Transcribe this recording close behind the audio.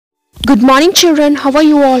Good morning children, how are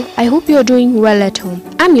you all? I hope you are doing well at home.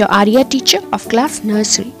 I am your Arya teacher of class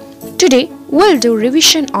nursery. Today we'll do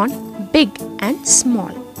revision on big and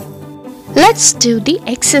small. Let's do the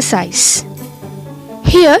exercise.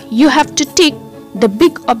 Here you have to tick the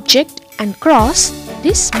big object and cross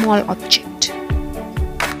the small object.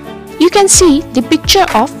 You can see the picture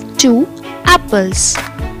of two apples.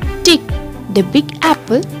 Tick the big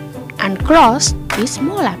apple and cross the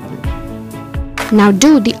small apple. Now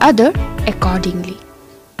do the other accordingly.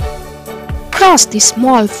 Cross the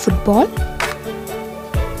small football.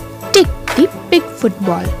 Tick the big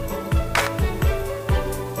football.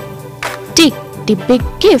 Tick the big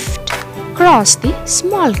gift. Cross the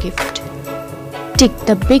small gift. Tick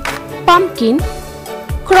the big pumpkin.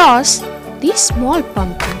 Cross the small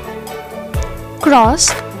pumpkin. Cross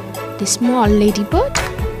the small ladybird.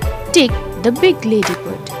 Tick the big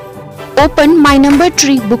ladybird. Open my number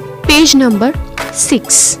tree book, page number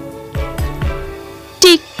 6.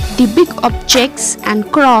 Tick the big objects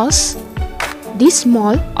and cross the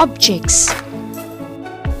small objects.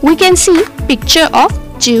 We can see picture of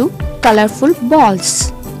two colorful balls.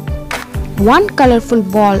 One colorful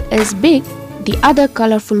ball is big, the other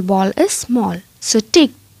colorful ball is small. So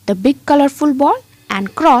tick the big colorful ball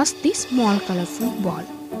and cross the small colorful ball.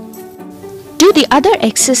 Do the other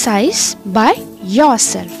exercise by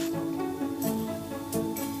yourself.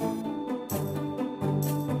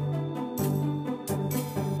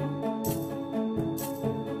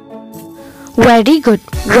 Very good.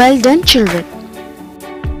 Well done children.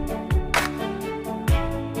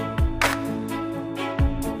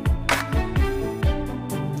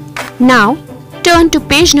 Now turn to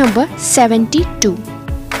page number 72.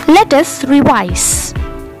 Let us revise.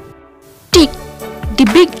 Tick the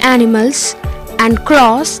big animals and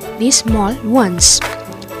cross the small ones.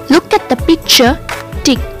 Look at the picture.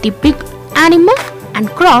 Tick the big animal and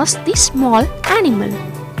cross the small animal.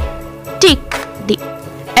 Tick the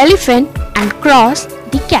elephant and cross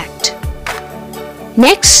the cat.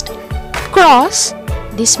 Next, cross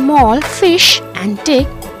the small fish and tick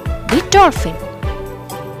the dolphin.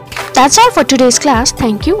 That's all for today's class.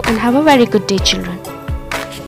 Thank you and have a very good day children.